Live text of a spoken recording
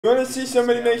You want to see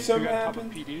somebody make something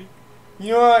happen?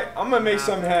 You know what? I'm going to make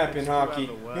something happen, Hockey.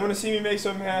 You want to see me make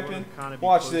something happen?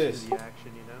 Watch this.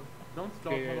 Don't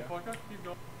stop, motherfucker. Keep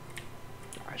going.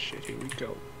 Ah, shit, here we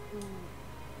go.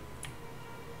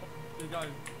 Hey, guys.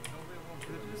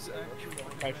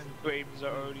 My flames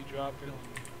are already dropping.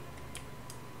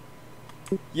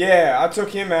 Yeah, I took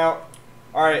him out.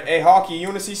 Alright, hey, Hockey, you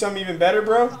want to see something even better,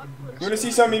 bro? You want to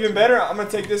see something even better? I'm going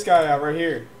to take this guy out right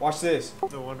here. Watch this.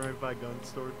 The one right by gun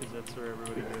store, because that's where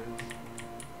everybody goes.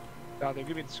 No, they're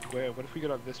giving square. What if we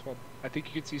get on this one? I think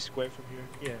you can see square from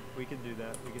here. Yeah, we can do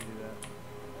that. We can do that.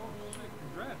 Oh shit,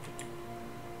 congrats.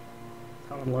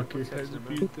 How unlucky.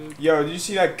 Yo, did you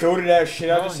see that goated ass shit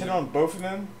I just hit on both of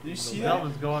them? Did you see that?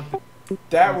 Was going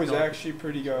That was actually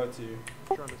pretty god tier.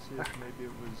 I'm trying to see if maybe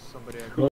it was somebody I